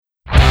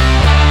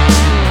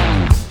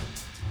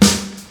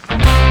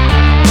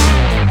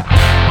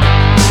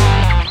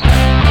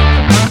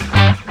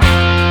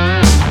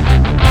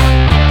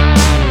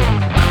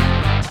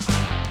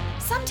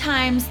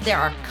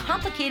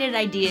complicated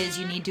ideas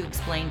you need to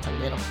explain to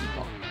little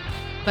people.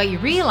 But you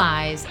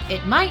realize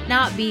it might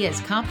not be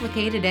as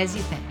complicated as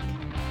you think.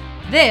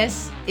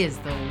 This is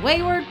the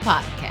Wayward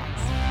Podcast.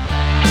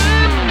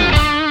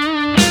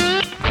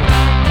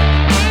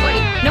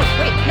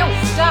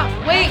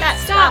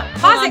 Stop.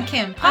 Pause it,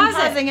 Kim. I'm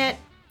pausing it.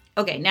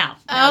 Okay, now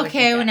Now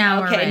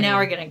we're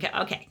going to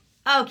go. Okay.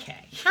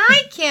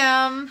 Hi,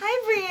 Kim.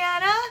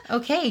 Hi, Brianna.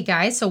 Okay,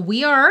 guys, so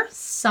we are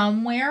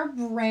somewhere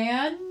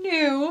brand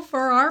new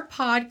for our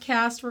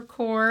podcast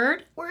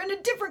record. We're in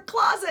a different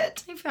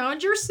closet. I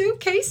found your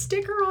suitcase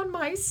sticker on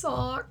my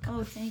sock.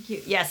 Oh, thank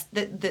you. Yes,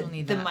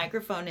 the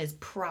microphone is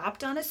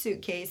propped on a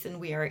suitcase, and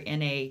we are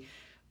in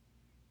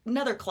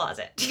another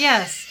closet.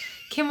 Yes.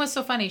 Kim was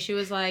so funny. She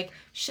was like,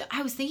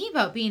 I was thinking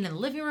about being in the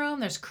living room.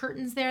 There's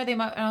curtains there.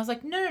 And I was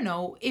like,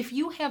 no. If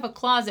you have a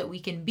closet we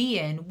can be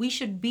in, we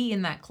should be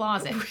in that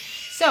closet.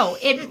 So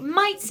it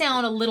might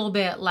sound a little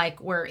bit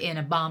like we're in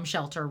a bomb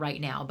shelter right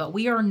now, but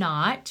we are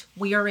not.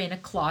 We are in a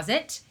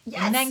closet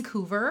in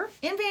Vancouver.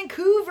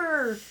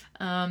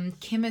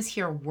 Kim is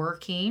here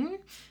working,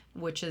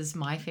 which is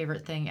my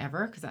favorite thing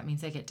ever because that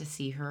means I get to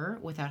see her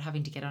without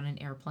having to get on an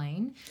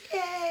airplane.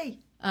 Yay!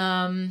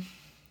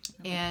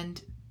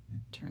 And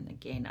turn the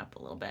gain up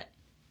a little bit.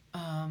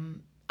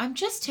 I'm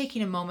just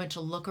taking a moment to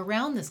look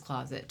around this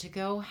closet to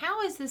go,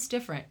 how is this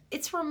different?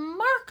 It's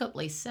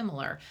remarkably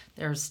similar.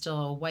 There's still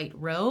a white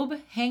robe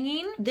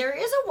hanging.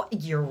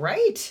 You're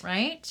right.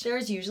 Right?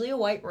 There's usually a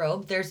white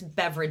robe. There's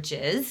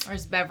beverages.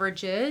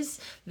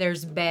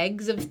 There's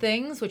bags of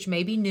things, which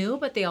may be new,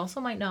 but they also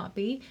might not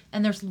be.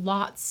 And there's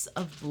lots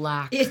of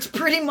black It's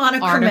pretty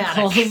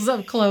monochromatic. articles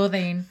of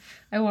clothing.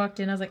 I walked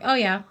in, I was like, oh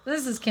yeah,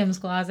 this is Kim's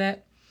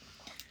closet.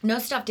 No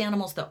stuffed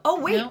animals, though. Oh,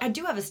 wait, no. I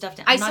do have a stuffed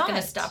animal. I'm not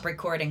going to stop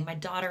recording. My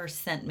daughter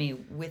sent me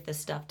with a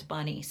stuffed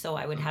bunny, so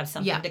I would have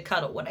something to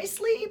cuddle when I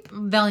sleep.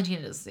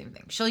 Valentina does the same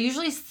thing. She'll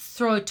usually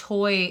throw a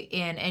toy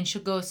in, and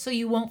she'll go, so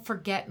you won't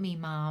forget me,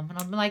 Mom. And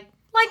I'll be like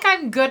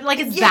I'm good. Like,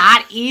 it's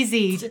that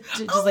easy.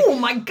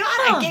 My God,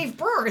 I gave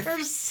birth.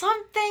 There's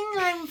something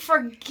I'm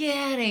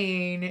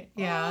forgetting.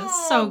 Yeah,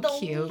 so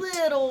cute. The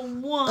little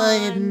one.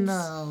 I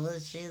know,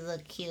 she's a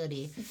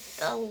cutie.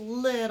 The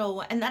little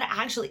one. And that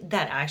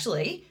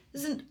actually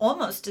isn't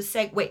almost a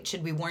segue. Wait,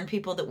 should we warn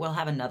people that we'll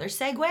have another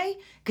segue?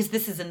 Because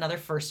this is another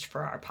first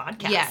for our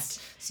podcast. Yes.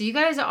 So you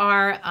guys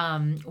are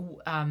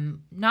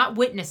not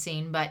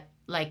witnessing, but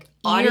like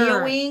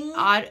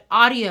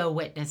audio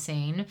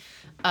witnessing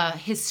a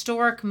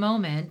historic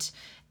moment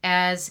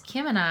as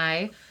Kim and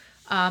I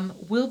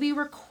will be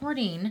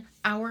recording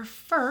our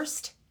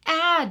first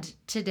ad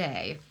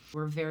today.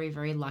 We're very,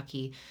 very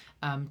lucky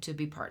to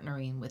be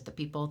partnering with the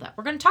people that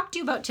we're going to talk to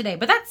you about today,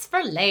 but that's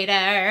for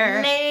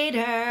later.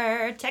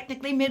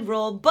 Technically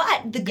mid-roll,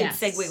 but the good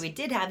segue we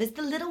did have is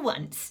the little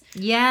ones.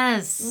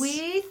 Yes.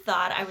 We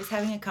thought I was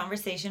having a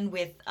conversation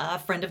with a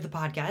friend of the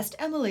podcast,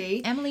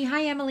 Emily.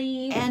 Hi,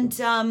 Emily.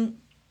 And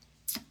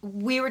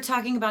we were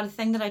talking about a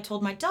thing that I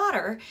told my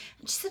daughter,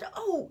 and she said,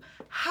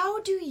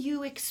 how do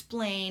you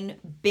explain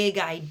big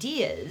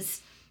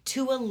ideas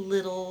to a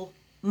little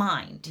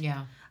mind?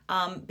 Yeah.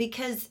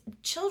 Because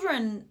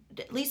children,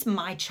 at least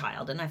my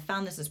child, and I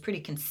found this is pretty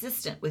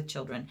consistent with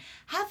children,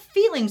 have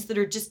feelings that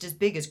are just as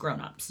big as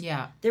grown-ups.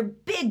 Yeah. They're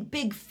big,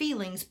 big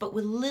feelings, but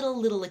with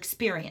little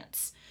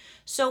experience.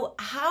 So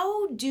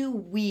how do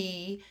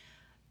we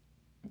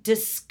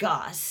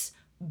discuss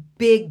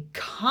big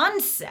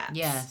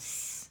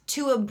concepts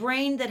to a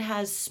brain that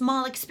has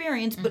small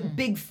experience but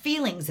big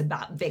feelings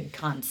about big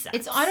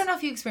concepts? I don't know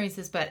if you experienced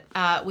this, but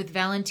with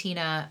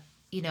Valentina,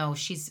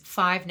 she's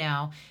 5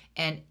 now.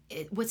 And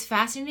what's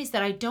fascinating is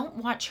that I don't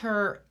watch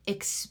her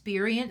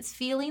experience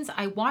feelings.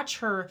 I watch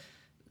her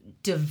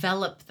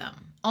develop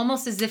them,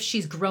 almost as if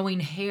she's growing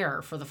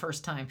hair for the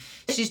first time.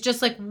 She's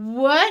just like,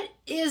 what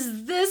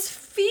is this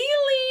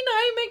feeling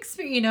I'm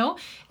experiencing,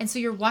 And so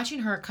you're watching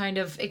her kind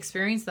of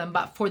experience them,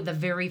 but for the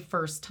very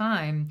first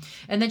time.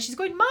 And then she's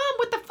going, Mom,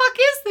 what the fuck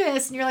is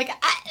this? And you're like,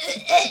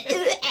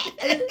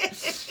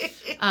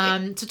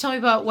 So tell me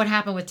about what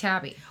happened with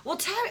Tabby. Well,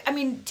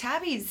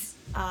 Tabby's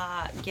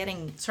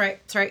getting... Sorry,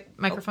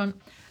 microphone.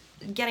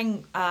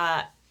 Getting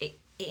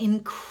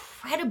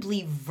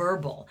incredibly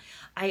verbal.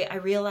 I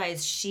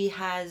realize she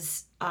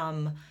has...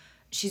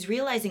 she's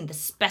realizing the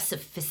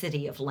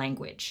specificity of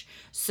language.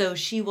 So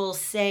she will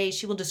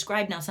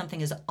describe now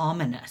something as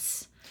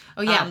ominous.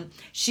 Oh, yeah.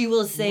 She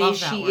will say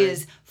she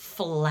is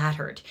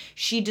flattered.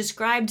 She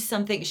described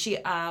something,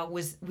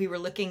 we were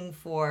looking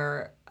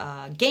for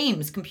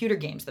computer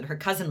games that her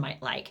cousin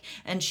might like.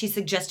 And she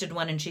suggested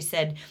one and she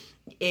said,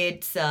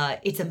 it's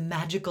a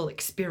magical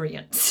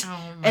experience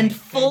and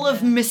full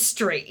of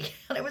mystery.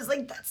 And I was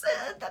like,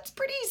 that's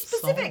pretty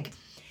specific.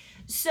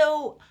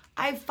 So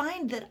I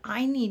find that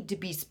I need to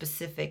be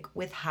specific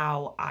with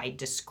how I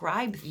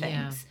describe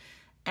things.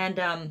 Yeah. And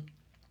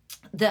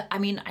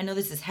I know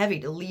this is heavy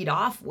to lead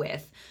off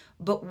with,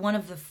 but one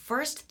of the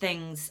first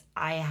things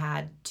I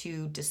had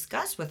to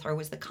discuss with her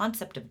was the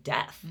concept of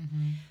death.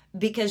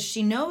 Because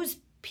she knows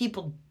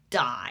people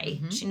die.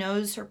 She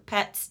knows her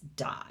pets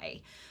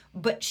die.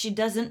 but she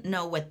doesn't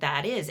know what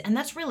that is. And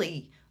that's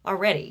really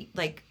already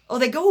like, oh,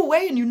 they go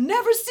away and you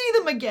never see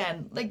them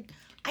again. Like,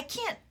 I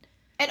can't.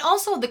 And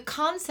also the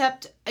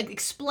concept,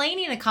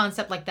 explaining a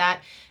concept like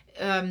that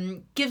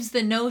gives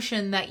the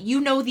notion that you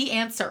know the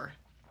answer.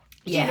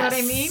 Do you know what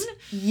I mean?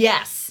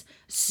 Yes.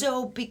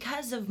 So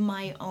because of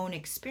my own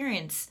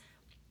experience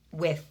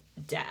with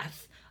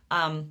death,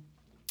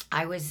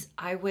 I was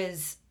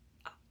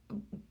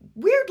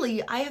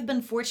weirdly, I have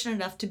been fortunate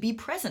enough to be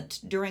present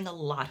during a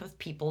lot of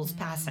people's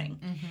passing.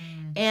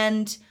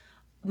 And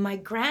my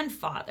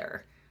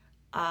grandfather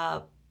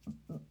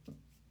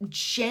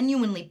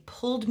genuinely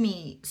pulled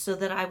me so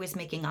that I was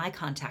making eye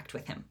contact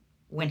with him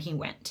when he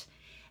went.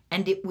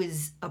 And it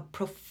was a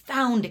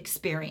profound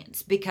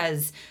experience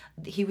because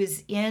he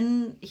was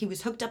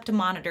hooked up to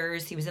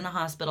monitors. He was in a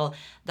hospital.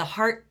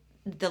 The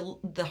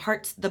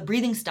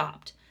breathing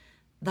stopped.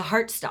 The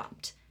heart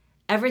stopped.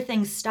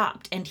 Everything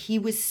stopped. And I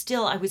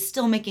was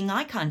still making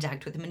eye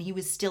contact with him and he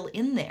was still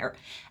in there.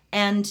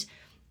 And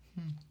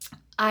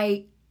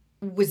I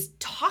was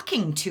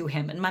talking to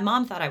him and my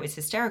mom thought I was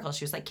hysterical.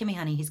 She was like, Kimmy,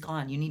 honey, he's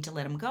gone. You need to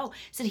let him go. I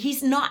said,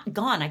 he's not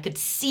gone. I could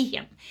see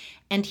him.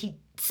 And he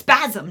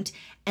spasmed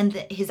and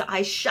his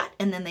eyes shut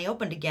and then they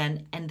opened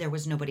again and there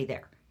was nobody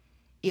there.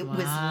 It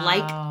was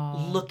like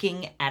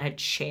looking at a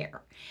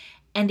chair.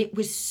 And it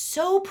was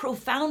so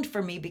profound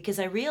for me because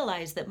I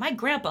realized that my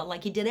grandpa,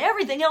 like he did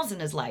everything else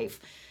in his life,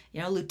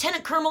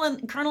 lieutenant colonel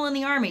in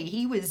the army,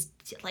 he was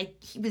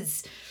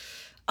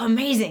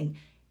amazing.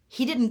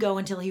 He didn't go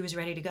until he was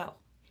ready to go.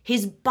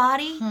 His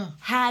body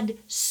had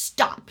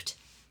stopped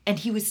and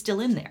he was still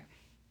in there.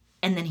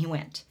 And then he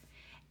went.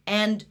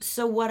 And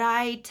so what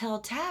I tell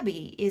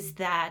Tabby is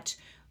that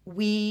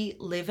we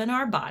live in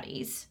our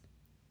bodies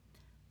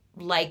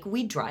like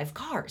we drive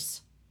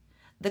cars.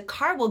 The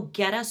car will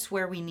get us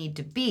where we need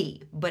to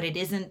be, but it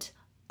isn't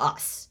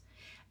us.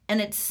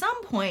 And at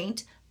some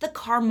point, the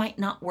car might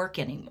not work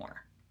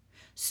anymore.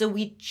 So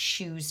we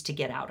choose to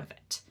get out of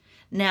it.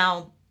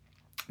 Now,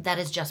 that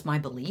is just my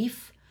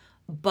belief.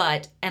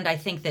 And I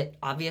think that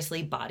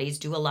obviously bodies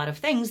do a lot of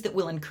things that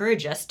will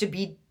encourage us to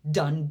be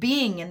done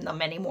being in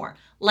them anymore,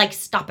 like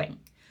stopping.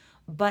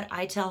 But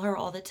I tell her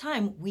all the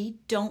time, we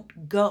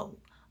don't go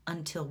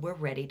until we're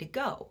ready to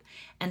go.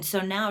 And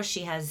so now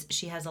she has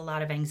a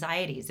lot of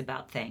anxieties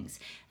about things.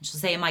 And she'll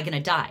say, am I going to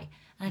die?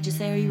 And I just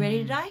say, are you ready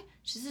to die?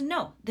 She says,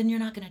 no, then you're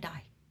not going to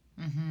die.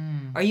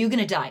 Are you going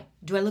to die?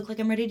 Do I look like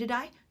I'm ready to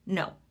die?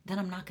 No, then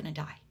I'm not going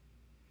to die.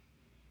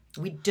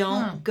 We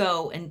don't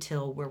go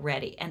until we're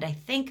ready. And I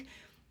think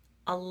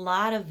a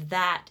lot of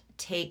that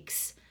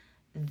takes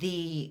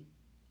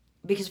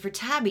because for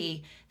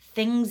Tabby,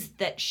 things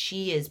that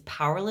she is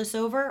powerless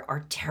over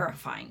are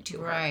terrifying to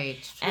her.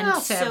 Right. And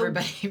well, so to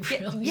everybody,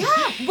 really.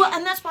 Yeah. Well,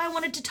 and that's why I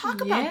wanted to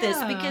talk about this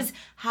because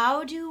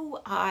how do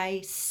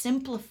I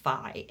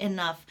simplify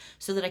enough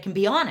so that I can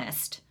be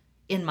honest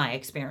in my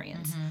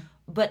experience,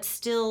 but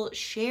still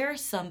share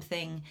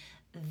something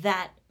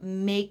that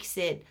makes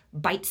it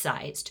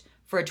bite-sized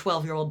for a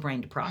 12-year-old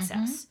brain to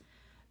process.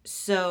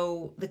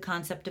 So the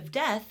concept of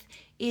death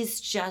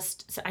is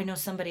just, I know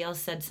somebody else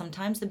said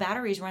sometimes the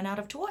batteries run out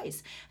of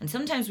toys. And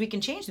sometimes we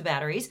can change the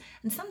batteries,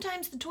 and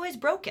sometimes the toy's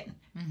broken.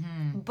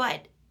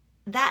 But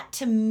that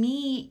to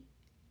me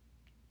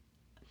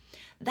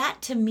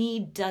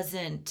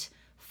doesn't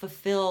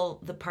fulfill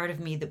the part of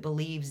me that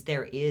believes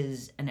there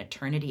is an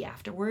eternity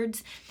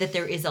afterwards, that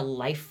there is a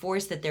life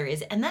force,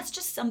 and that's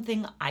just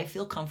something I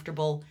feel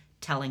comfortable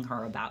telling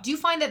her about. Do you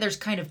find that there's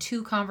kind of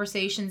two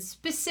conversations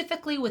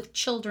specifically with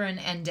children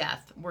and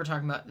death? We're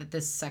talking about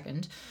this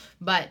second,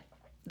 but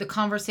the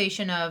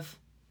conversation of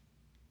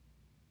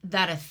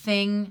that a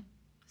thing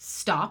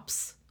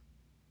stops.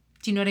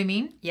 Do you know what I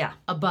mean? Yeah.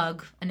 A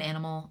bug, an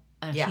animal,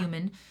 a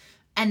human,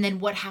 and then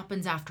what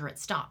happens after it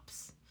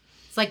stops.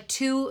 It's like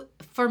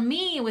for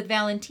me with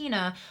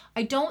Valentina,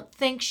 I don't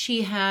think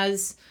she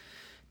has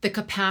the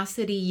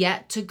capacity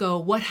yet to go,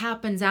 what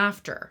happens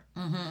after?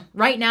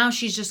 Right now,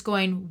 she's just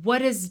going, what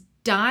does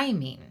die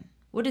mean?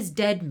 What does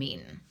dead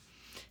mean?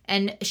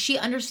 And she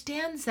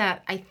understands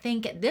that, I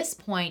think, at this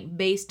point,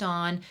 based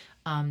on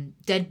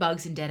dead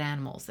bugs and dead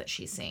animals that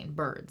she's seen,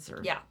 birds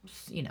or, Yeah,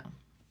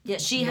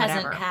 she whatever.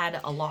 hasn't had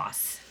a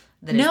loss.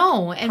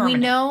 And we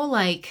know,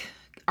 like,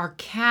 our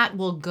cat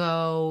will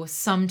go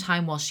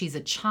sometime while she's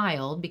a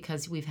child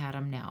because we've had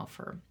him now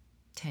for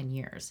 10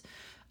 years.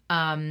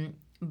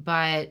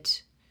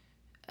 But...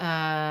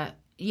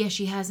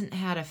 she hasn't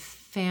had a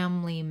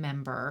family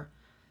member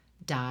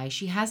die.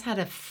 She has had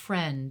a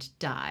friend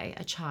die,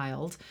 a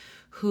child,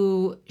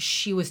 who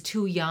she was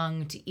too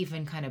young to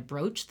even kind of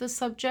broach the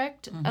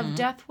subject of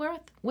death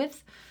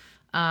with.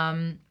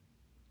 A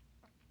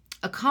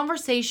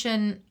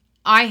conversation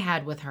I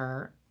had with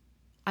her,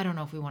 I don't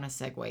know if we want to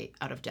segue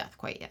out of death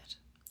quite yet.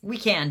 We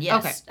can,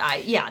 yes.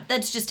 Okay.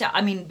 That's just how,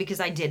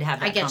 because I did have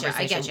that conversation.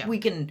 I get you. We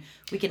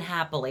can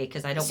happily,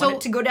 because I don't want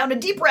it to go down a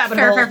deep rabbit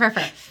hole.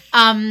 Fair.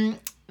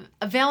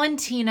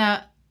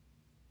 Valentina,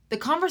 the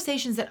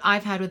conversations that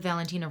I've had with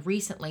Valentina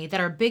recently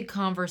that are big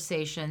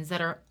conversations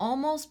that are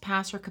almost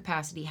past her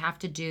capacity have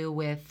to do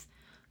with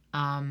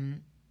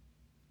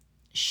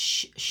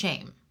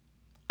shame,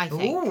 I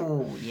think.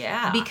 Ooh,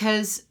 yeah.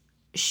 Because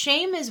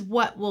shame is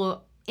what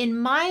will, in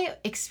my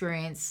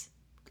experience,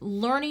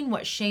 learning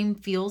what shame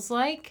feels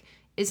like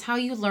is how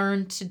you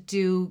learn to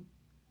do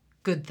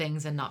good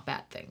things and not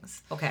bad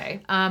things.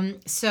 Okay.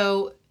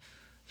 So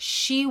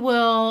she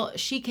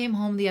came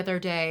home the other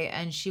day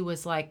and she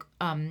was like,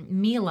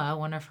 Mila,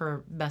 one of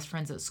her best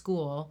friends at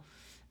school,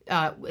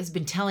 has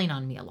been telling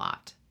on me a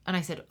lot. And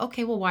I said,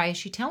 okay, well, why is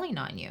she telling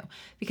on you?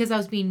 Because I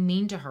was being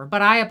mean to her,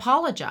 but I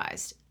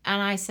apologized.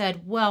 And I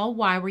said, well,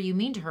 why were you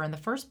mean to her in the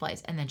first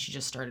place? And then she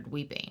just started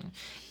weeping.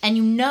 And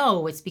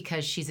it's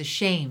because she's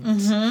ashamed.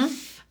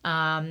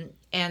 Mm-hmm.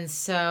 And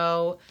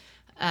so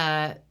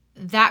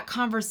that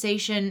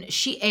conversation,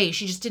 she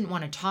just didn't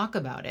want to talk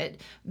about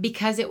it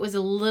because it was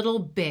a little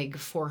big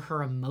for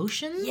her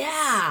emotions.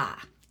 Yeah.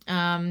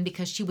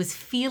 Because she was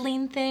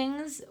feeling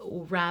things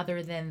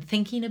rather than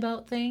thinking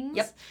about things.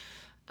 Yep.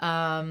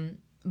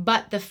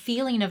 But the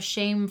feeling of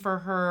shame for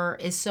her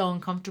is so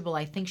uncomfortable.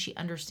 I think she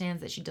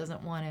understands that she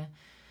doesn't want to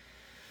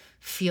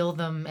feel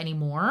them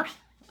anymore.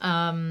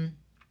 I'm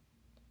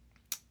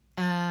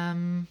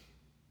trying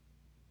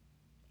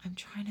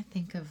to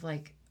think of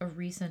like a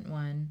recent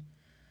one.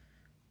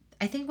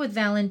 I think with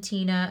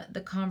Valentina,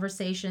 the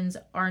conversations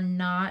are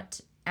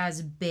not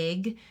as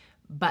big,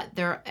 but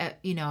they're, I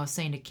was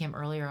saying to Kim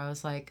earlier, I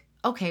was like,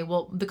 okay,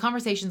 well, the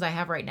conversations I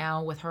have right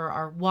now with her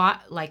are why,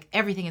 like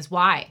everything is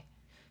why.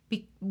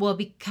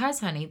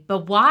 Because, honey,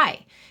 but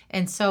why?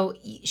 And so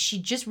she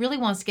just really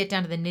wants to get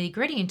down to the nitty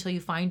gritty until you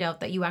find out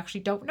that you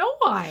actually don't know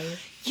why.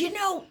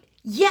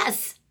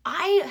 Yes,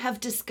 I have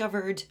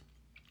discovered,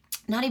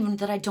 not even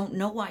that I don't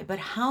know why, but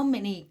how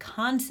many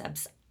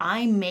concepts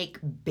I make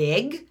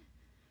big.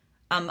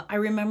 I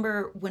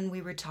remember when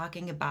we were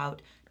talking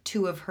about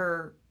two of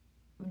her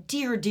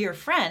dear, dear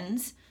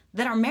friends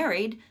that are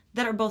married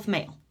that are both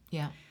male.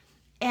 Yeah.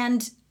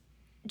 And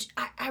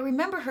I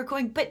remember her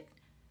going,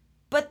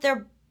 but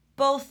they're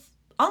both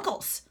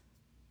uncles.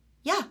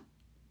 Yeah.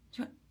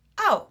 She went,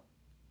 oh.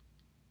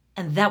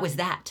 And that was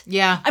that.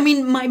 Yeah. I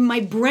mean,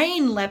 my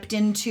brain leapt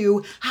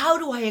into, how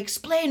do I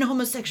explain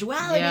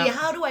homosexuality? Yeah.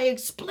 How do I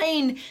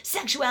explain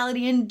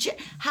sexuality? And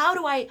how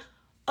do I...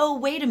 Oh,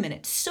 wait a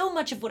minute. So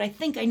much of what I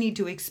think I need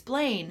to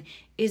explain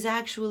is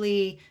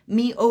actually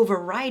me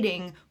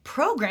overriding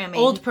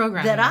old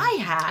programming that I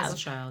have as a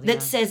child,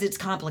 that says it's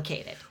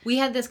complicated. We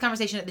had this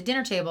conversation at the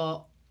dinner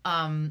table.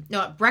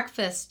 At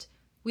breakfast.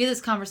 We had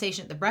this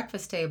conversation at the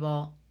breakfast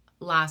table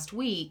last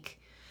week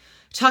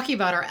talking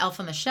about our elf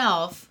on the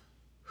shelf,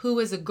 who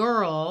is a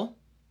girl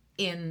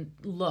in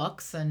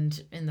looks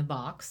and in the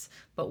box,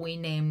 but we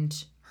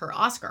named her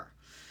Oscar.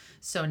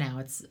 So now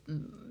it's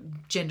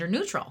gender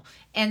neutral.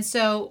 And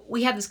so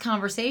we had this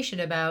conversation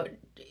about,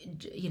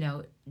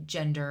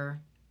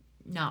 gender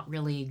not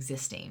really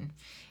existing.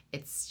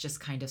 It's just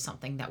kind of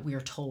something that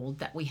we're told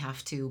that we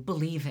have to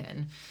believe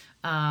in.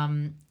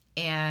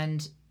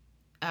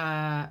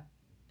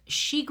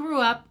 She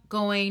grew up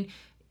going,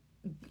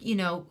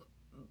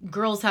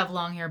 girls have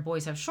long hair,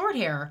 boys have short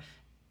hair.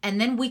 And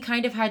then we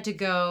kind of had to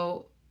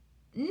go,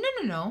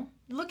 no.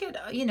 Look at,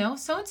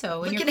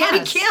 so-and-so in your class.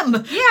 Look at Kim.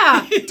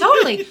 Yeah,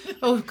 totally.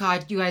 Oh,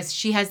 God, you guys,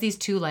 she has these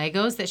two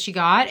Legos that she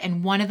got,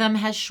 and one of them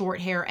has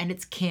short hair, and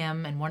it's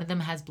Kim, and one of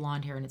them has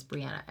blonde hair, and it's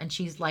Brianna. And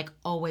she's, like,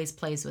 always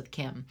plays with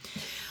Kim.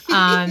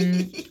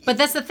 But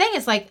that's the thing.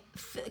 It's, like,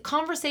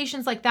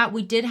 conversations like that,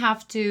 we did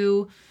have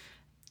to,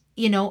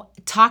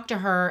 talk to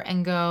her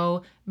and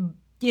go,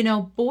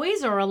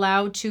 boys are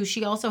allowed to.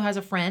 She also has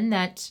a friend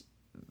that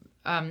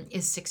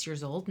is 6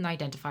 years old and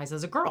identifies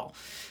as a girl.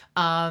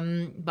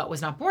 But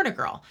was not born a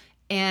girl.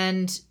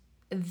 And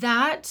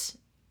that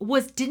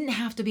didn't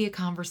have to be a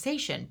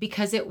conversation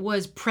because it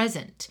was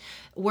present.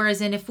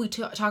 Whereas if we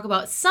talk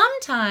about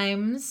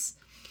sometimes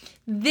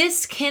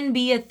this can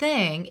be a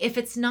thing, if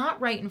it's not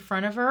right in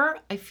front of her,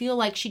 I feel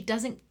like she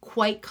doesn't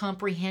quite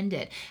comprehend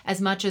it as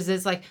much as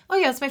it's like, oh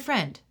yeah, it's my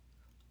friend.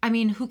 I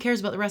mean, who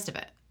cares about the rest of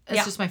it?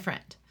 It's just my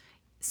friend.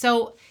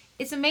 So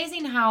it's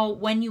amazing how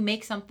when you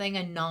make something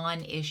a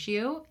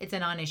non-issue, it's a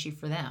non-issue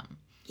for them.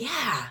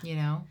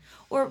 Yeah.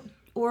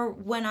 Or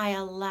when I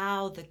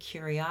allow the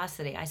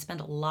curiosity, I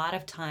spend a lot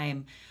of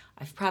time,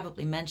 I've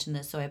probably mentioned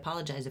this, so I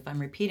apologize if I'm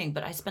repeating,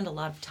 but I spend a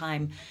lot of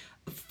time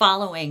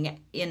following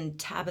in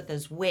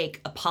Tabitha's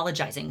wake,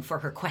 apologizing for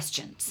her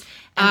questions.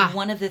 And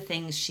one of the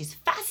things she's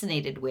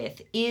fascinated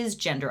with is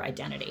gender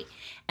identity.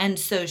 And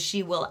so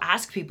she will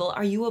ask people,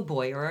 are you a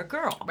boy or a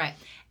girl? Right.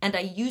 And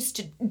I used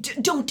to,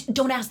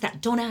 don't ask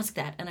that, don't ask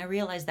that. And I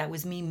realized that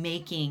was me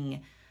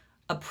making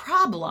a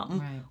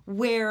problem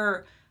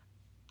where...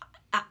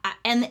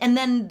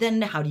 And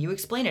then how do you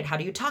explain it? How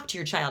do you talk to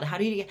your child? How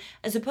do you,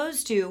 as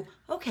opposed to,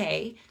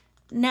 okay,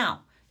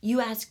 now you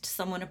asked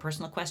someone a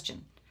personal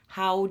question.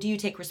 How do you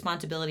take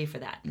responsibility for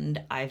that?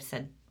 And I've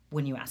said,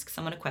 when you ask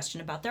someone a question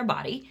about their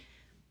body,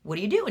 what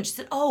do you do? And she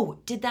said, oh,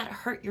 did that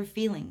hurt your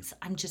feelings?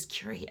 I'm just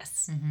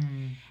curious.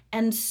 Mm-hmm.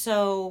 And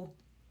so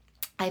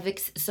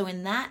so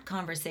in that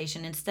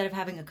conversation, instead of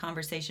having a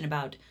conversation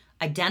about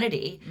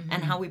identity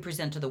and how we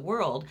present to the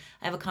world.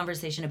 I have a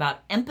conversation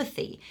about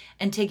empathy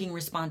and taking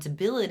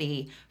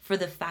responsibility for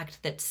the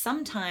fact that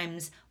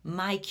sometimes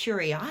my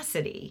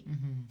curiosity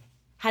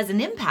has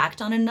an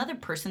impact on another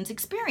person's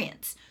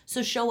experience.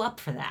 So show up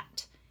for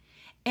that.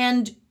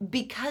 And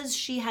because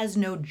she has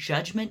no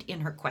judgment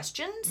in her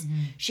questions,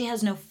 she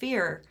has no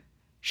fear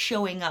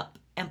showing up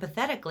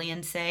empathetically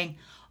and saying,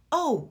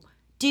 oh,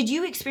 did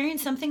you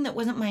experience something that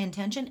wasn't my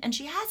intention? And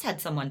she has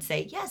had someone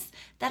say, yes,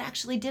 that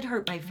actually did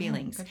hurt my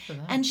feelings. Good for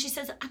that. And she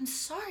says, I'm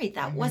sorry,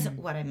 that wasn't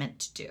what I meant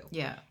to do.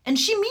 Yeah. And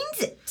she means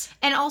it.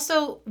 And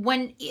also,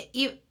 when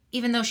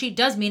even though she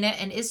does mean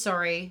it and is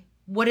sorry,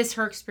 what is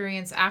her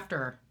experience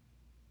after?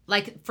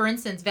 Like, for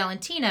instance,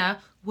 Valentina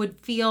would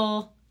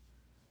feel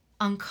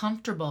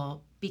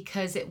uncomfortable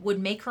because it would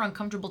make her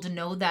uncomfortable to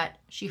know that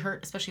she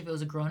hurt, especially if it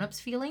was a grown-up's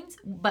feelings.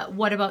 But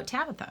what about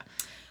Tabitha?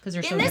 Because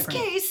they're so different.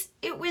 In this case,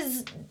 it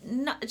was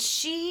not,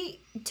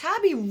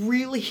 Tabby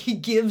really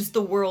gives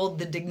the world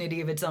the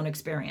dignity of its own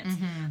experience.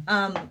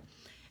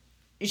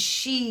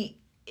 She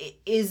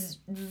is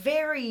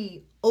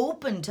very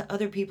open to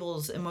other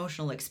people's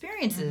emotional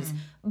experiences,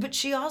 but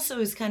she also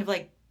is kind of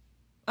like,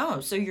 oh,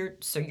 so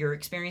you're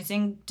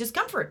experiencing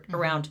discomfort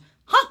around,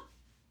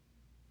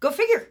 go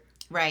figure.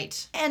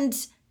 Right. And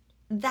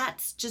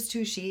that's just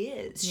who she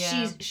is.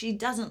 Yeah. She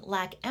doesn't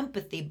lack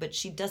empathy, but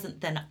she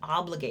doesn't then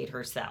obligate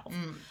herself.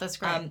 That's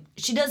great.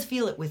 She does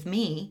feel it with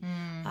me.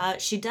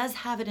 She does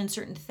have it in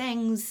certain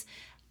things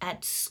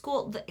at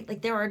school.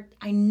 Like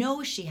I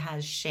know she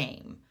has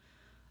shame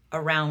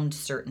around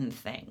certain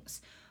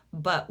things,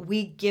 but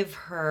we give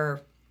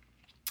her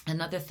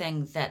another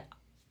thing that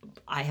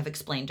I have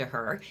explained to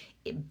her,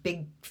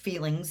 big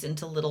feelings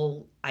into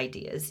little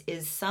ideas,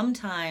 is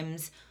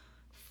sometimes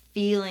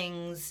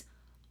feelings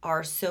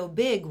are so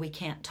big we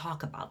can't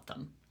talk about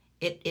them.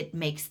 It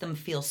makes them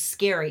feel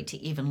scary to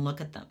even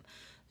look at them.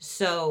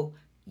 So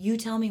you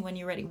tell me when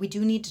you're ready. We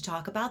do need to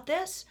talk about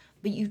this,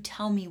 but you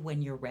tell me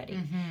when you're ready.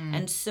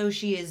 And so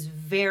she is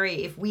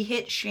if we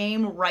hit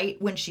shame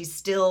right when she's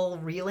still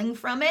reeling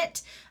from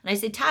it, and I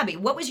say, Tabby,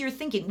 what was your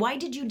thinking? Why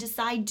did you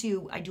decide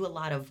to, I do a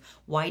lot of,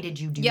 why did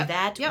you do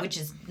that? Which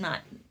is not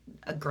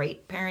a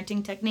great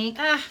parenting technique.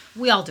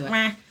 We all do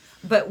it.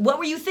 But what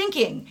were you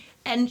thinking?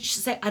 And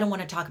she'll say, I don't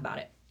want to talk about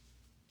it.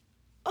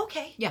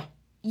 Okay. Yeah.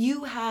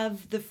 You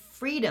have the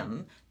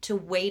freedom to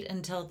wait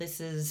until this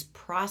is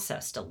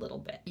processed a little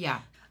bit. Yeah.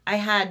 I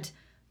had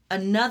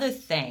another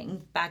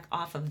thing back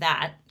off of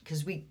that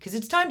because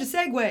it's time to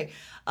segue.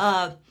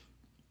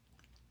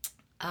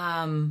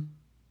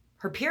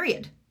 Her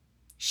period.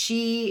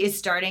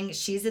 She's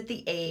at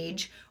the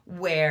age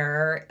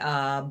where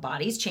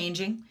body's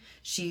changing.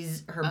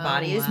 Her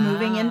body is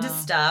moving into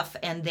stuff,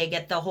 and they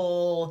get the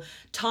whole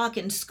talk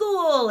in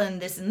school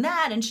and this and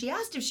that. And she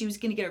asked if she was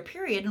going to get her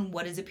period and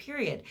what is a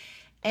period.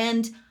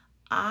 And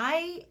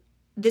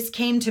this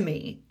came to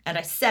me and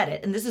I said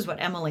it, and this is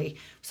what Emily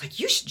was like,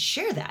 you should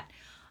share that.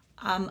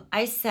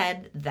 I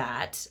said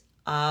that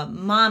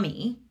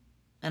mommy,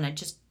 and I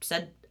just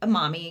said a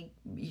mommy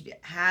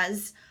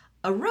has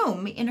a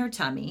room in her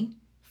tummy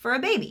for a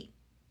baby.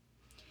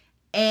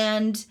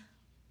 And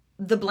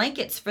the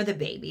blankets for the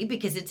baby,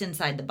 because it's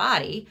inside the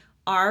body,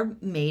 are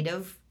made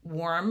of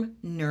warm,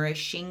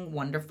 nourishing,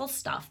 wonderful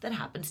stuff that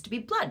happens to be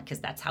blood, because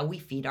that's how we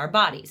feed our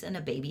bodies, and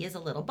a baby is a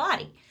little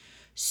body.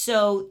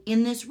 So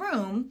in this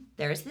room,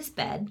 there's this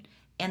bed,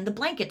 and the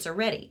blankets are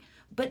ready.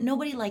 But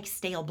nobody likes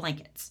stale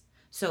blankets.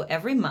 So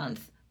every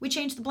month, we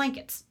change the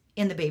blankets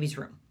in the baby's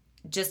room,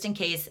 just in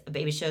case a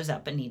baby shows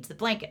up and needs the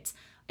blankets.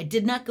 I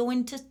did not go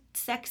into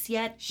sex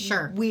yet.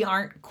 Sure. We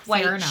aren't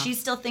quite. Fair enough. She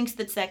still thinks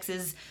that sex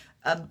is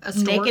a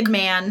stork? naked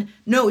man.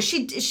 No,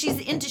 she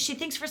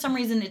thinks for some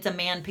reason it's a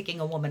man picking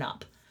a woman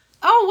up.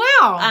 Oh,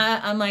 wow.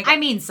 I'm like, I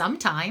mean,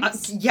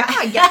 sometimes. yeah,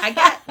 I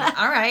get.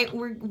 All right,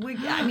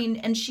 I mean,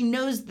 and she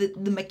knows the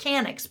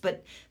mechanics,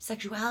 but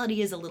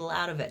sexuality is a little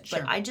out of it.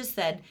 Sure. But I just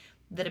said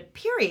that a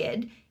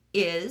period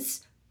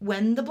is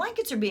when the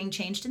blankets are being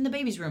changed in the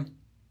baby's room.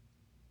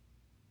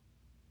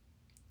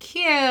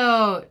 Cute.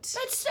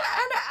 That's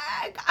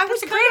I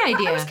was a great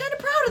idea. I was kind of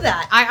proud of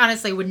that. I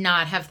honestly would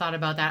not have thought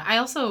about that. I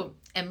also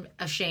am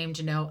ashamed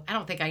to know. I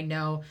don't think I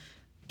know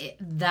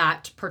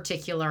that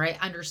particular. I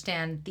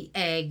understand the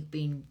egg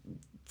being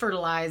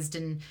fertilized,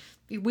 and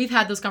we've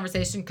had those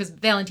conversations because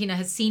Valentina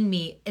has seen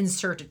me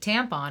insert a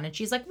tampon, and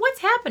she's like, "What's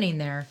happening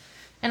there?"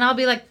 And I'll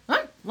be like,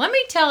 "Let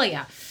me tell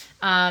you."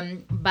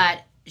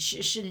 But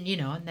she,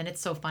 and then it's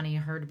so funny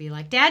her to be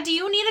like, "Dad, do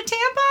you need a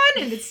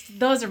tampon?" And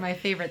those are my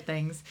favorite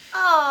things.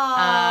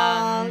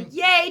 Oh,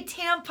 yay,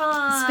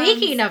 tampons.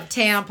 Speaking of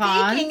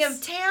tampons,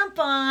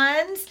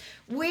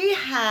 we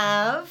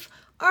have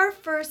our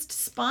first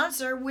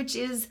sponsor, which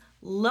is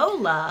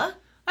Lola.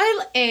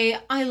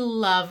 I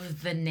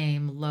love the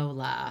name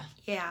Lola.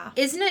 Yeah.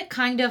 Isn't it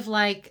kind of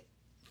like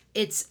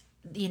it's,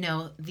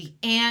 the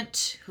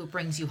aunt who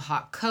brings you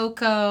hot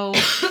cocoa.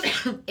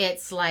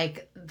 It's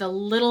like the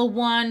little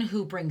one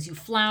who brings you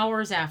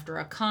flowers after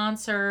a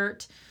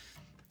concert.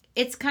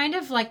 It's kind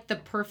of like the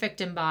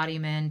perfect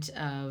embodiment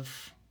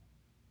of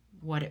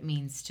what it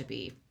means to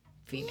be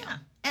female. Yeah.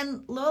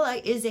 And Lola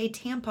is a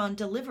tampon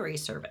delivery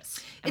service.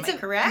 Am I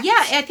correct?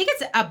 Yeah, I think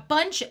it's a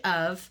bunch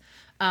of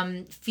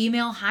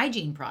female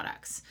hygiene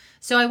products.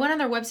 So I went on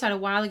their website a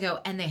while ago,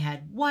 and they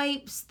had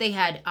wipes, they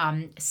had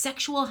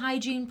sexual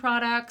hygiene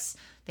products,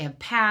 they have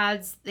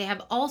pads, they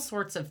have all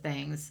sorts of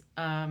things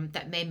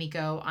that made me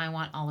go, I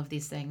want all of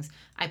these things.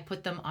 I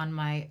put them on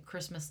my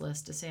Christmas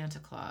list to Santa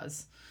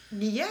Claus.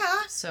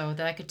 Yeah. So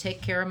that I could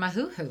take care of my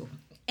hoo-hoo.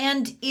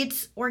 And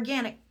it's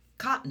organic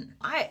cotton.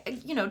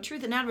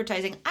 Truth in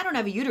advertising, I don't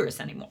have a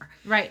uterus anymore.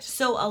 Right.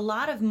 So a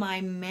lot of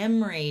my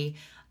memory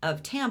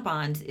of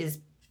tampons is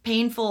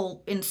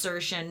painful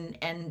insertion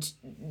and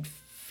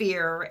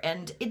fear,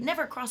 and it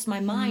never crossed my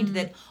mind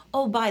that,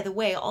 oh, by the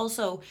way,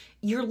 also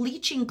you're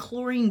leaching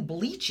chlorine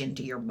bleach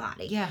into your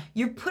body. Yeah.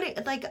 You're putting,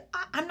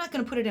 I'm not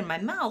going to put it in my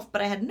mouth,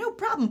 but I had no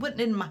problem putting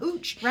it in my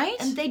hooch. Right.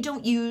 And they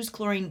don't use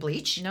chlorine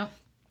bleach. No.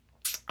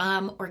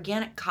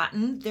 Organic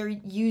cotton, they're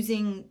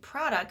using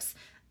products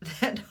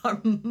that are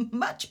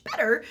much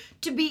better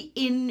to be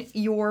in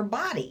your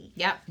body.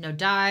 Yep. No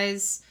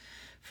dyes,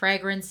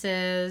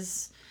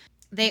 fragrances.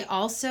 They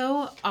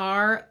also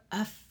are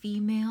a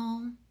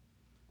female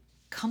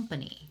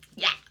company.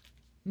 Yeah.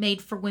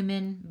 Made for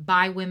women,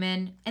 by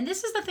women. And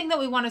this is the thing that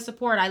we want to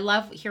support. I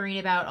love hearing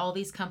about all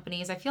these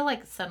companies. I feel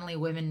like suddenly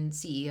women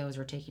CEOs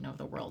are taking over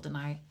the world, and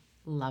I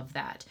love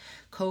that.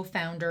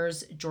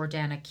 Co-founders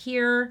Jordana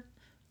Keir,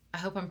 I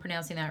hope I'm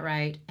pronouncing that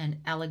right, and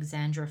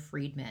Alexandra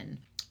Friedman.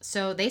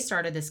 So they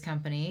started this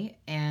company,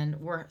 and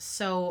we're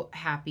so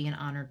happy and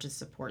honored to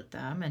support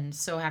them, and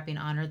so happy and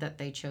honored that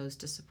they chose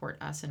to support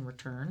us in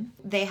return.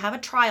 They have a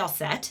trial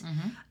set.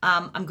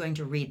 I'm going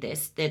to read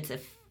this. It's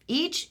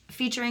each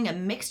featuring a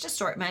mixed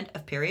assortment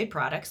of period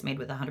products made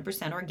with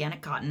 100%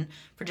 organic cotton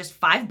for just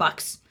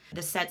 $5.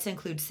 The sets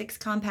include 6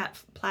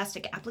 compact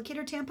plastic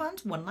applicator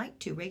tampons, 1 light,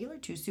 2 regular,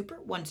 2 super,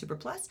 1 super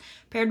plus,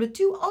 paired with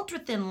 2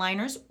 ultra-thin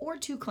liners or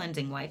 2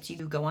 cleansing wipes.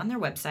 You go on their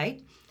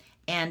website,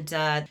 and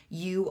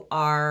you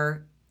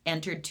are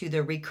entered to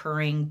the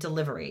recurring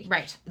delivery.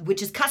 Right.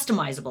 Which is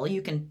customizable.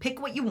 You can pick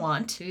what you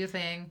want. Do your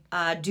thing.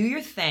 Do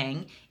your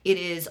thing. It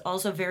is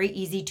also very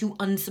easy to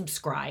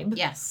unsubscribe.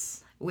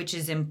 Yes. Which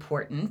is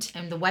important.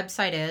 And the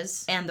website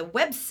is? And the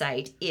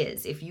website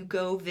is, if you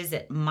go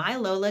visit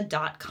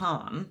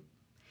mylola.com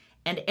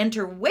and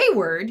enter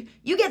Wayward,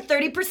 you get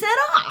 30%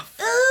 off.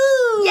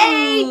 Ooh!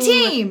 Yay,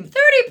 team!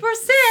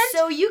 30%!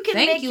 So you can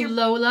Thank you,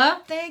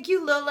 Lola. Thank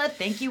you, Lola.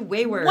 Thank you,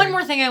 Wayward. One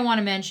more thing I want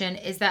to mention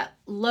is that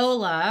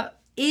Lola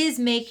is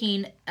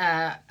making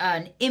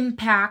an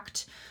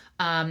impact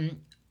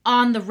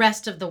on the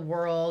rest of the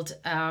world.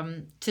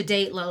 To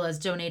date, Lola has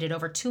donated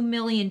over 2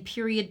 million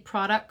period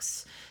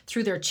products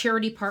through their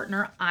charity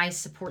partner, I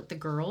Support the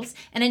Girls.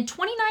 And in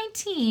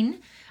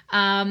 2019,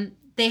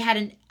 they had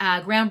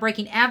a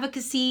groundbreaking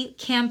advocacy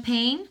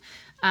campaign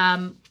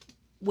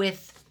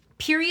with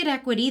Period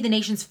Equity, the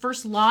nation's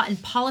first law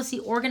and policy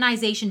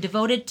organization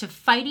devoted to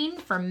fighting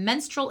for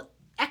menstrual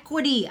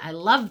equity. I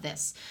love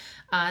this.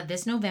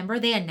 This November,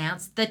 they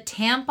announced the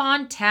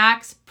tampon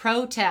tax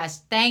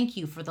protest. Thank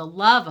you, for the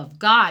love of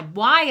God.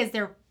 Why is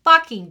there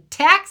fucking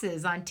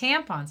taxes on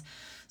tampons?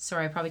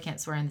 Sorry, I probably can't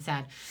swear on this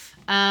ad.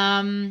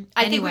 I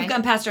think we've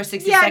gone past our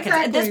 60 Yeah, seconds.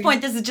 exactly. At this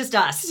point, this is just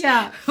us.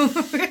 Yeah.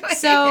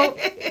 So,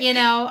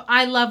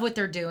 I love what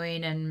they're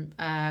doing, and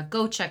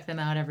go check them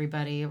out,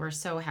 everybody. We're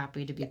so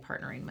happy to be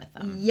partnering with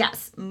them.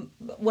 Yes.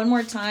 One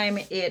more time,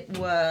 it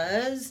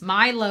was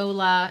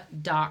mylola.com.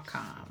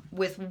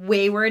 with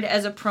Wayward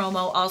as a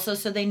promo also,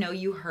 so they know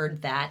you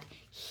heard that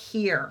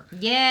here.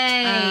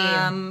 Yay!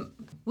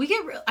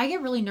 I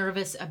get really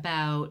nervous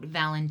about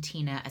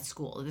Valentina at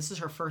school. This is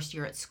her first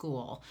year at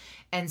school.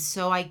 And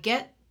so I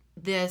get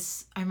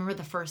this. I remember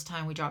the first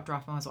time we dropped her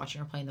off and I was watching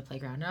her play in the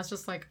playground. And I was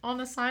just like on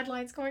the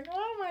sidelines going,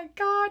 oh my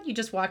God. You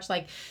just watch,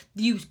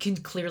 you can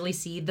clearly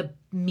see the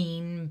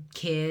mean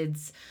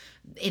kids.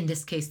 In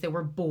this case, they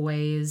were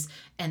boys,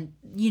 and,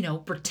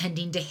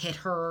 pretending to hit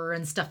her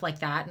and stuff like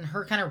that. And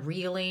her kind of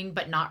reeling,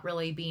 but not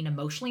really being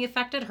emotionally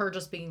affected. Her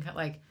just being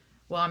like,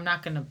 well, I'm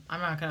not gonna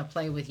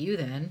play with you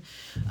then.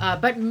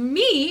 But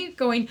me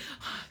going,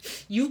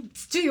 you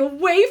stay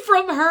away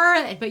from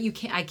her. But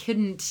I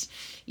couldn't,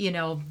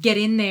 get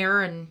in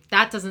there, and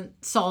that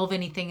doesn't solve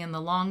anything in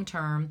the long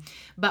term.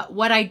 But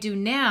what I do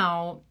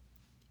now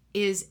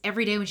is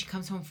every day when she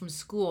comes home from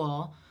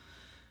school,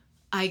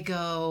 I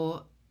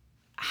go,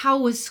 how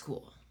was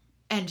school?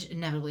 And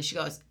inevitably she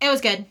goes, it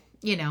was good,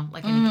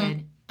 like any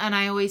kid. And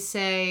I always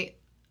say,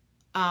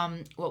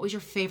 what was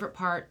your favorite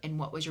part and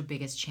what was your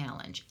biggest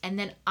challenge? And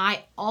then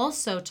I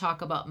also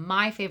talk about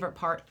my favorite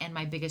part and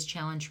my biggest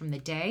challenge from the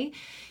day.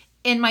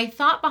 And my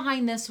thought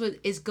behind this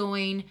is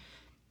going,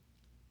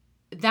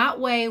 that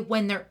way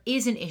when there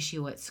is an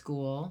issue at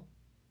school,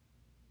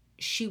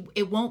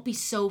 it won't be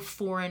so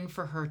foreign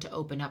for her to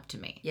open up to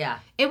me. Yeah.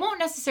 It won't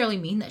necessarily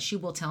mean that she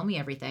will tell me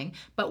everything,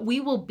 but we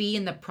will be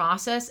in the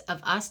process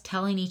of us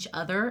telling each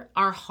other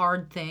our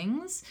hard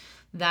things,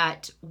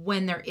 that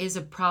when there is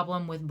a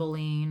problem with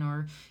bullying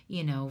or,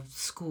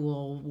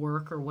 school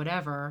work or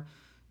whatever,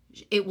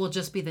 it will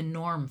just be the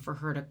norm for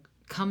her to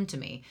come to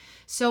me.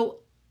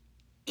 So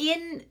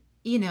in,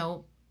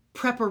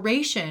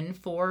 preparation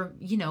for,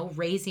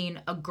 raising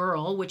a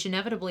girl, which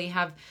inevitably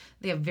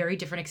they have very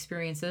different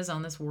experiences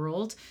on this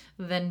world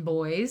than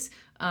boys.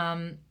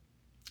 I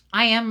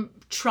am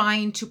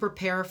trying to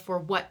prepare for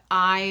what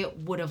I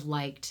would have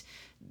liked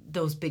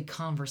those big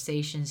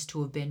conversations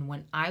to have been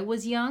when I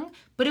was young,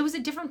 but it was a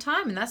different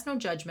time, and that's no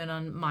judgment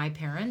on my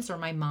parents or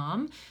my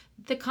mom.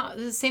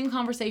 The same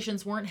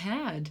conversations weren't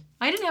had.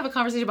 I didn't have a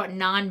conversation about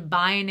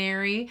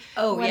non-binary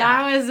when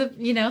I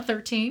was,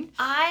 13.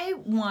 I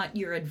want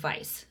your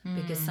advice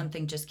because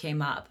something just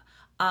came up.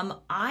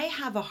 I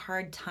have a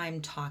hard time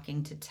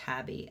talking to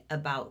Tabby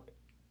about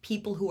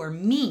people who are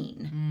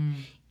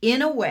mean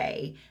in a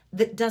way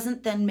that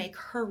doesn't then make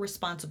her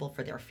responsible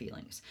for their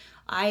feelings.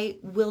 I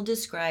will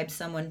describe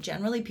someone,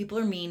 generally people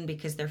are mean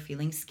because they're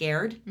feeling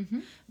scared,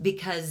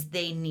 because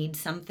they need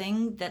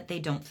something that they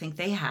don't think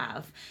they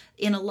have,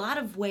 in a lot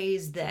of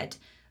ways that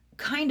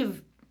kind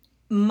of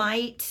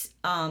might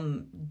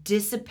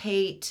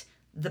dissipate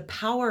the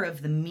power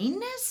of the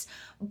meanness,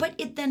 but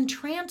it then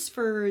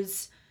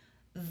transfers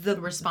the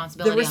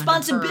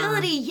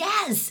responsibility.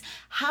 Yes.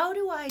 How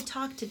do I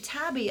talk to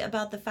Tabby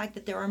about the fact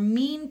that there are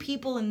mean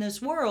people in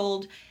this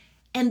world,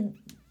 and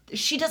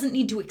she doesn't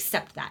need to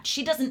accept that.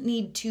 She doesn't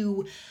need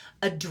to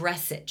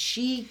address it.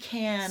 She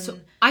can. So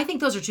I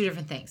think those are two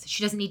different things.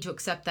 She doesn't need to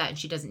accept that, and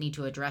she doesn't need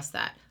to address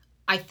that.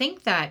 I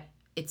think that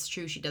it's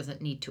true. She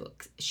doesn't need to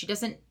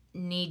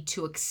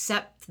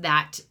accept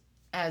that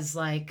as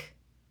like,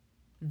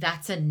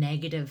 that's a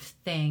negative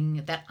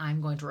thing that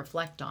I'm going to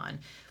reflect on.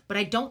 But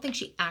I don't think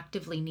she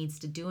actively needs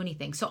to do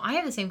anything. So I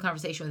have the same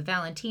conversation with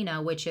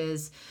Valentina, which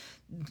is,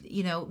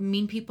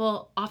 mean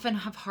people often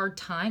have hard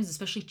times,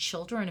 especially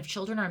children. If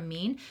children are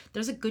mean,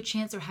 there's a good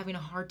chance they're having a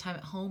hard time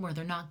at home, or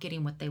they're not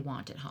getting what they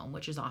want at home,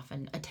 which is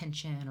often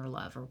attention or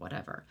love or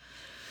whatever.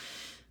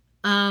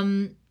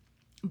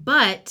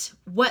 But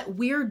what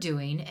we're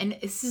doing, and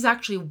this is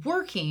actually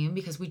working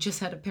because we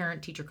just had a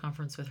parent-teacher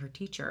conference with her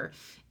teacher,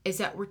 is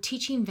that we're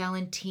teaching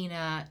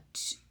Valentina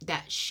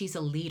that she's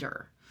a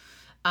leader.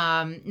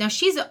 Now,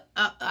 she's a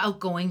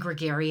outgoing,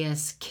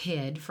 gregarious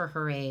kid for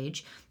her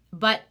age,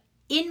 but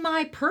in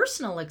my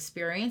personal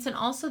experience, and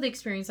also the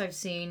experience I've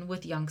seen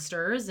with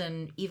youngsters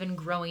and even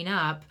growing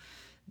up,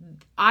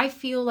 I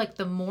feel like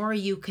the more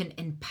you can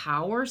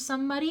empower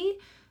somebody,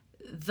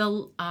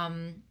 the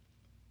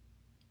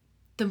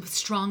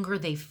stronger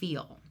they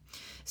feel.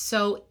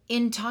 So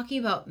in talking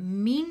about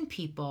mean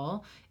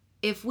people,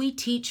 if we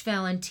teach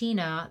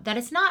Valentina that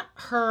it's not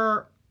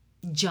her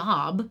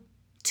job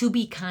to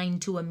be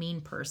kind to a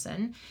mean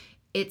person,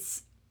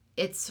 it's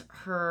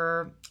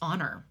her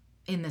honor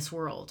in this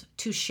world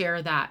to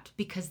share that,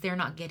 because they're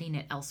not getting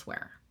it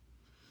elsewhere.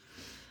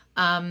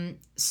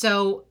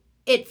 So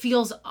it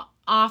feels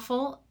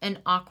awful and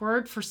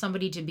awkward for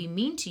somebody to be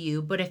mean to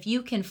you, but if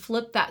you can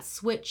flip that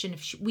switch, and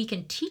if we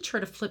can teach her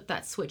to flip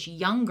that switch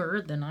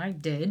younger than I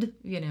did,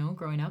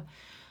 growing up,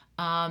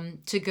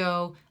 to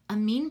go, a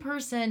mean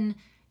person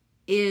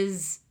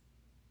is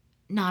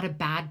not a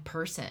bad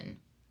person.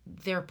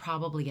 They're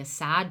probably a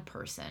sad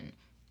person.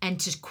 And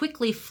to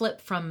quickly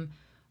flip from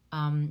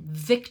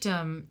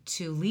victim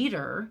to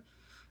leader,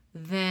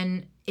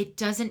 then it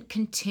doesn't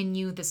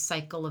continue the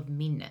cycle of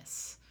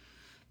meanness.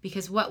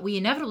 Because what we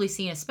inevitably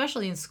see,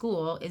 especially in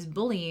school, is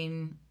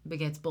bullying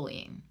begets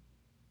bullying.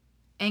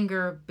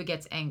 Anger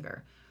begets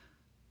anger.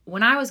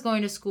 When I was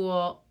going to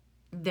school,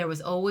 there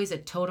was always a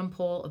totem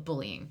pole of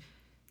bullying.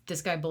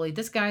 This guy bullied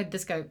this guy.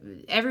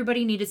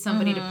 Everybody needed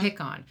somebody to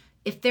pick on.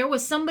 If there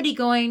was somebody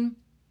going,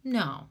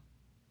 no,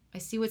 I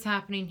see what's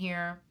happening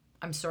here.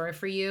 I'm sorry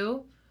for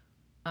you.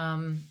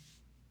 I'm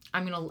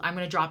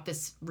gonna drop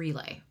this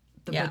relay,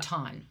 the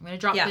baton. I'm gonna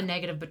drop the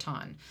negative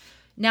baton.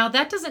 Now,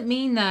 that doesn't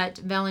mean that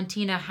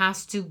Valentina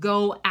has to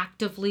go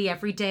actively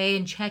every day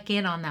and check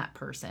in on that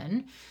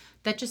person.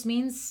 That just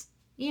means,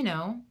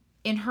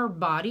 in her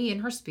body, in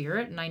her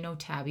spirit, and I know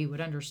Tabby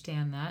would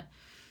understand that,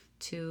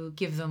 to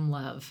give them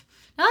love.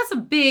 Now, that's a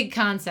big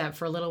concept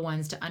for little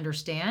ones to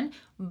understand,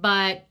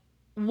 but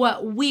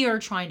what we are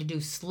trying to do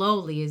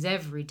slowly is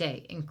every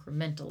day,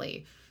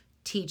 incrementally,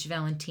 teach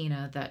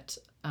Valentina that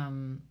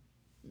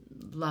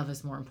love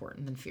is more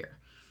important than fear.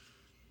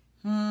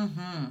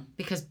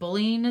 Because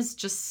bullying is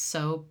just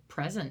so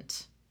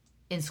present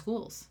in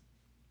schools.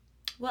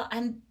 Well,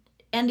 and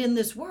in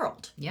this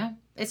world. Yeah,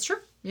 it's true.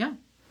 Yeah.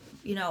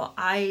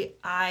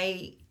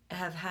 I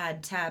have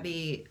had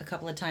Tabby a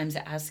couple of times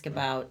ask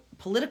about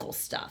political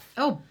stuff.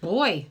 Oh,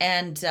 boy.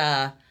 And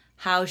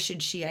how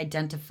should she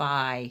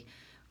identify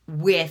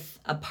with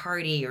a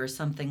party or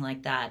something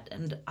like that.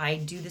 And I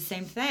do the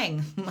same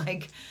thing.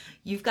 Like,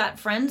 you've got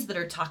friends that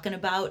are talking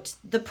about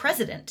the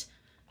president,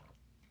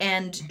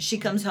 and she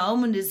comes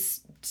home and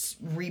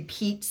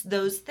repeats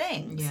those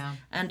things. Yeah.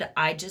 And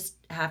I just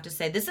have to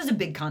say, this is a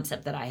big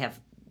concept that I have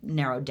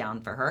narrowed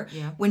down for her.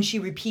 Yeah. When she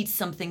repeats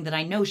something that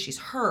I know she's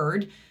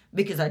heard,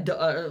 because I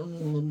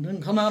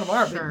didn't come out of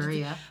our... Sure,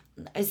 yeah.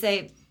 I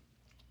say,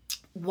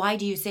 why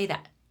do you say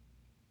that?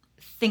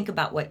 Think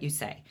about what you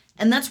say.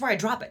 And that's where I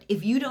drop it.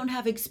 If you don't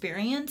have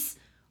experience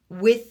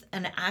with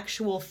an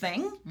actual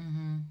thing,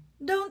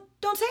 don't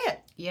say it.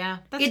 Yeah,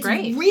 that's It's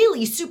great.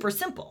 really super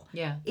simple.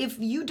 Yeah. If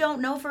you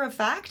don't know for a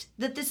fact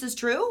that this is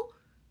true,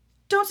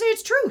 don't say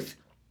it's truth.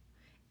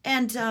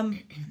 And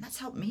that's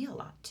helped me a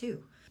lot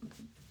too.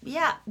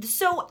 Yeah,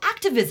 so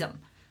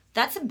activism.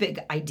 That's a big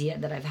idea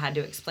that I've had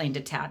to explain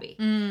to Tabby.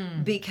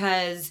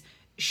 Because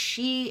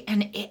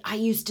I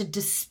used to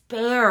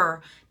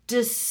despair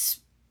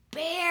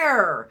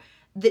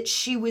that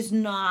she was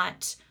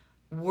not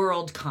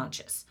world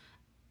conscious.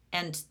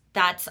 And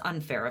that's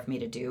unfair of me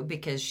to do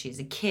because she's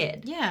a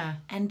kid. Yeah.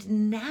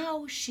 And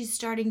now she's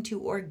starting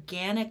to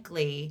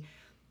organically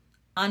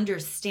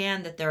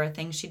understand that there are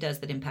things she does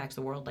that impacts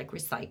the world, like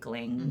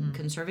recycling,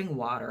 conserving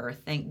water,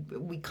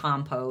 we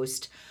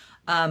compost.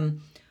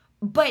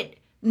 But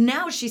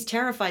now she's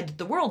terrified that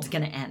the world's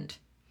going to end.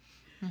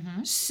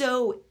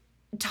 So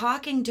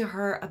talking to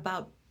her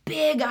about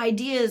big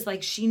ideas,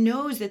 like she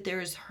knows that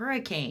there's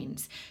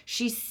hurricanes.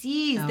 She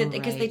sees that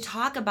because they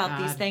talk about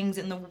these things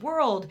in the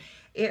world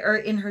or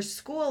in her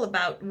school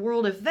about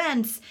world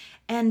events.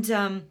 And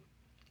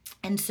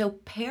so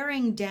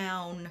paring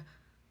down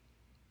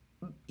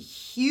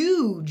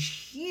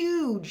huge,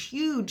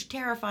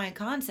 terrifying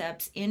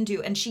concepts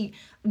into, and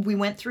we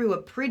went through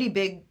a pretty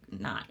big,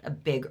 not a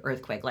big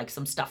earthquake, like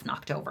some stuff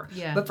knocked over.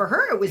 Yeah. But for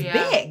her, it was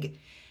big.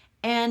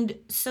 And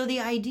so the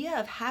idea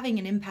of having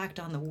an impact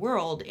on the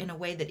world in a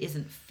way that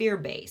isn't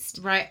fear-based.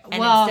 Right.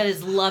 And instead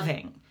is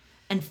loving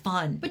and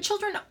fun. But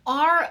children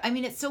are,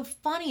 it's so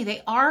funny.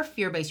 They are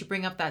fear-based. You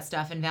bring up that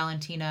stuff, and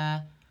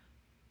Valentina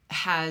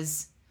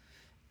has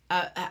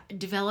not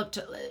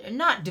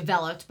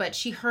developed, but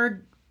she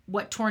heard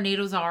what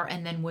tornadoes are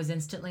and then was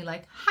instantly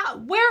like,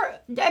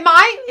 where am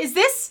I? Is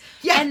this?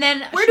 Yeah. And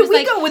then where do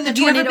we go when the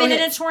tornado Have you ever been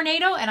hits? in a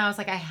tornado? And I was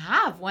like, I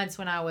have once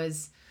when I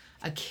was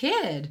a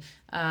kid.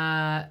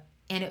 And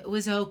it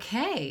was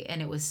okay.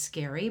 And it was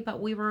scary, but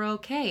we were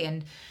okay.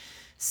 And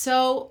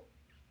so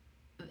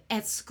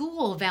at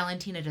school,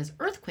 Valentina does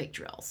earthquake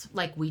drills.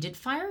 Like we did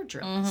fire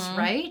drills,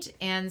 right?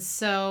 And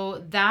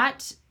so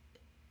that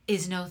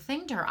is no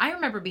thing to her. I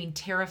remember being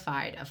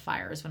terrified of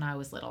fires when I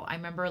was little. I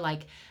remember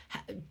like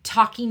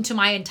talking to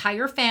my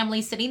entire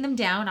family, sitting them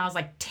down. I was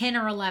like 10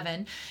 or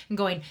 11 and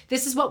going,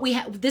 this is what we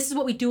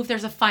do if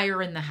there's a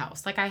fire in the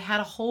house. Like I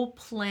had a whole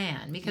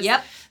plan because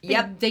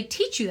they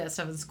teach you that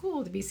stuff in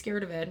school to be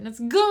scared of it. And it's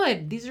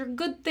good. These are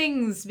good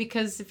things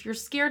because if you're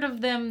scared of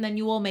them, then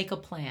you will make a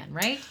plan,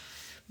 right?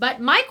 But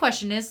my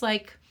question is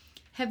like,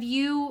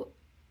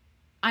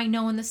 I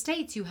know in the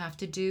States you have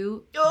to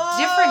do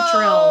different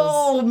drills.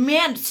 Oh,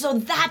 man. So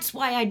that's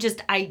why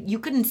you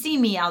couldn't see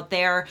me out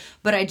there,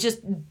 but I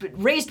just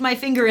raised my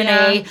finger in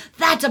A.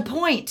 That's a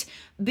point.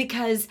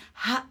 Because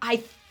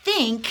I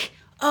think,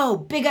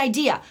 big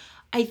idea.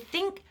 I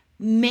think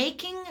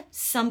making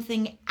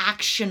something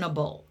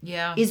actionable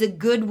is a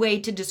good way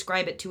to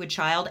describe it to a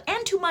child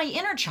and to my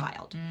inner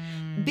child.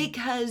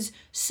 Because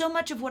so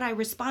much of what I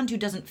respond to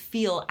doesn't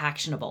feel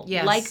actionable.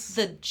 Yes. Like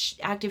the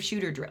active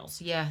shooter drills.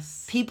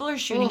 Yes. People are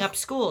shooting up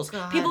schools.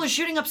 God. People are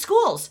shooting up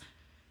schools.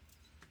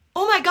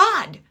 Oh my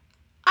God.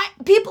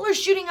 People are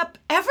shooting up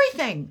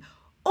everything.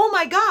 Oh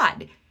my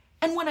God.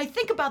 And when I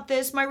think about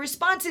this, my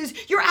response is,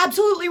 you're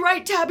absolutely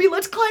right, Tabby.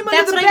 Let's climb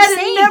under the bed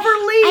and never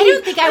leave. I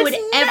don't think I would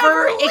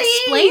ever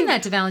explain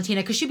that to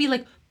Valentina because she'd be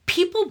like,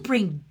 people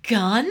bring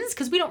guns?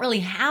 Because we don't really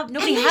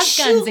nobody has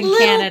guns in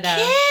Canada.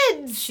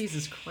 Kids.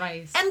 Jesus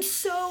Christ. And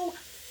so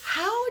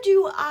how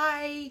do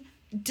I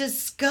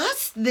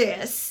discuss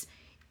this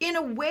in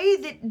a way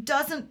that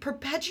doesn't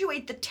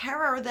perpetuate the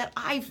terror that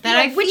I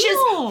feel,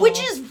 which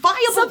is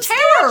viable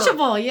terror.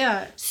 Tangible,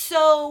 yeah.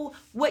 So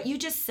what you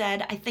just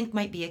said, I think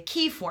might be a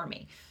key for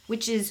me,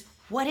 which is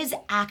what is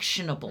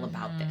actionable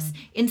about this?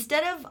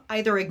 Instead of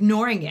either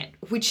ignoring it,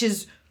 which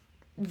is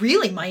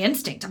really my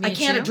instinct. I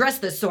can't address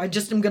this, so I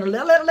just am going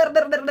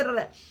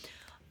to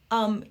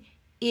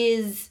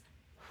is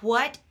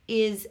what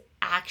is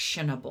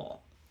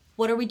actionable?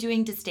 What are we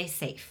doing to stay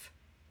safe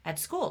at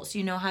schools?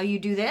 You know how you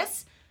do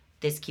this?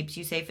 This keeps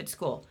you safe at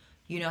school.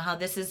 You know how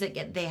this is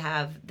they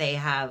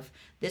have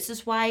this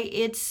is why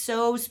it's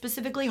so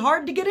specifically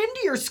hard to get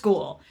into your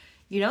school.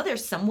 You know,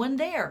 there's someone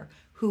there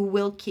who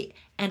will keep,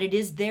 and it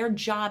is their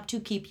job to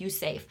keep you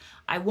safe.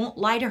 I won't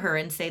lie to her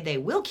and say they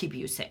will keep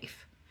you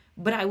safe,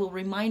 but I will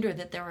remind her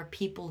that there are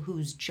people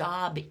whose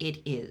job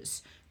it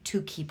is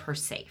to keep her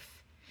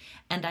safe.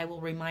 And I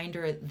will remind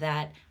her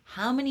that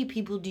how many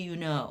people do you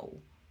know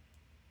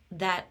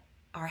that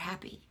are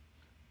happy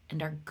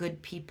and are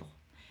good people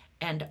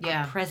and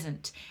are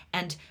present?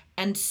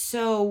 And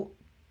so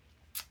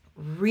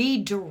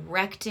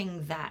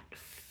redirecting that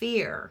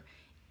fear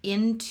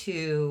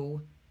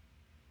into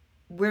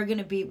we're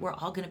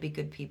all going to be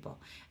good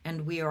people,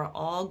 and we are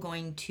all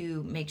going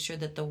to make sure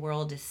that the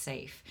world is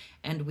safe,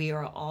 and we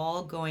are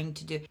all going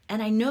to do,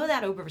 and I know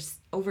that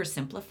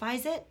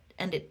oversimplifies it,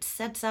 and it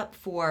sets up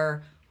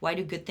for why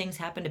do good things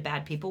happen to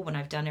bad people when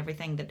I've done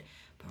everything that,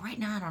 but right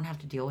now I don't have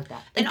to deal with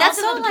that. And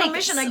that's also, another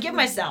permission I give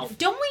myself.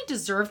 Don't we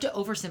deserve to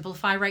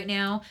oversimplify right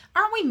now?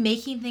 Aren't we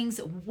making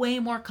things way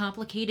more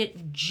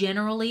complicated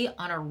generally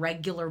on a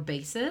regular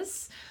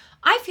basis?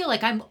 I feel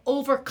like I'm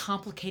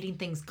overcomplicating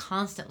things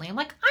constantly. I'm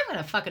like, I'm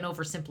going to fucking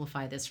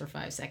oversimplify this for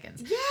 5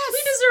 seconds. Yes. We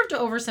deserve to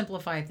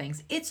oversimplify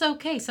things. It's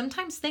okay.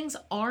 Sometimes things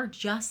are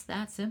just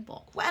that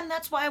simple. Well, and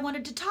that's why I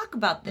wanted to talk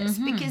about this,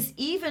 because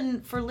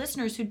even for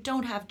listeners who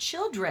don't have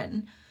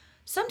children,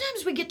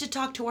 sometimes we get to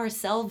talk to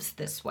ourselves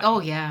this way. Oh,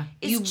 yeah.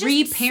 It's You just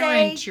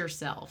reparent say,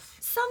 yourself.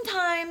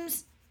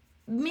 Sometimes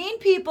mean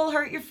people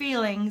hurt your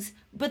feelings,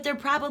 but they're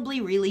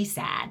probably really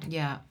sad.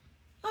 Yeah.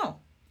 Oh,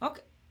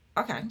 okay.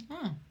 Okay.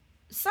 Hmm.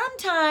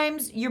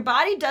 Sometimes your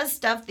body does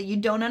stuff that you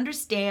don't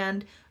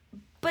understand,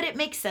 but it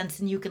makes sense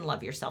and you can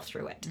love yourself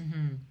through it.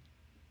 Mm-hmm.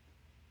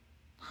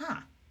 Huh.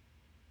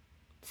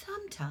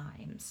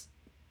 Sometimes.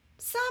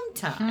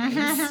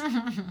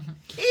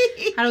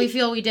 How do we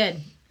feel we did?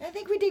 I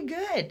think we did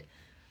good.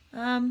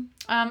 I'm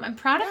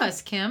proud of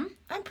us, Kim.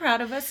 I'm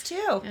proud of us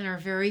too. And our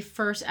very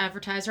first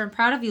advertiser. I'm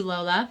proud of you,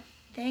 Lola.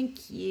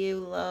 Thank you,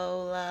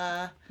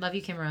 Lola. Love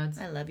you, Kim Rhodes.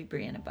 I love you,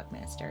 Brianna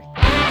Buckmaster.